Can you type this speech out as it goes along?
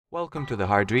Welcome to the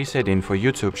HardReset.Info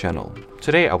YouTube channel.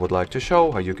 Today I would like to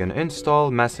show how you can install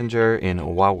Messenger in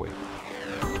HUAWEI.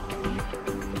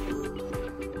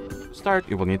 To start,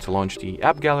 you will need to launch the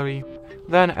app gallery,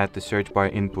 then at the search bar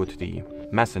input the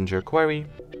Messenger query,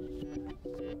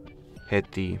 hit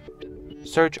the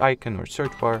search icon or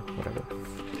search bar, whatever,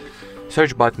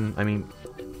 search button,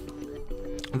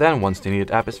 Then once the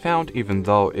needed app is found, even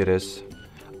though it is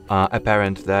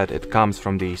apparent that it comes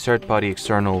from the third-party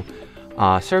external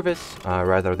service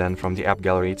rather than from the app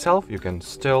gallery itself, you can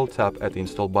still tap at the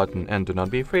install button and do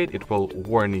not be afraid, it will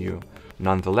warn you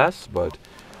nonetheless, but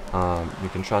you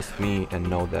can trust me and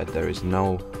know that there is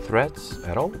no threats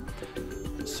at all.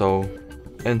 So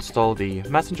install the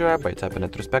Messenger app by tapping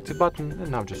at the respective button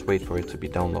and now just wait for it to be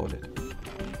downloaded.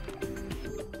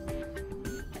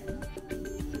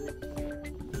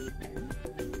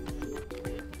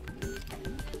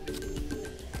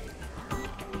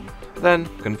 Then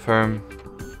confirm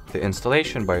the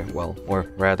installation by,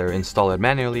 install it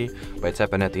manually by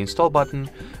tapping at the install button,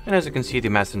 and as you can see, the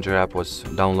Messenger app was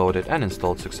downloaded and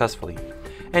installed successfully.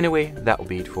 Anyway, that will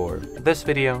be it for this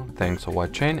video. Thanks for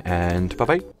watching and bye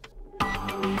bye.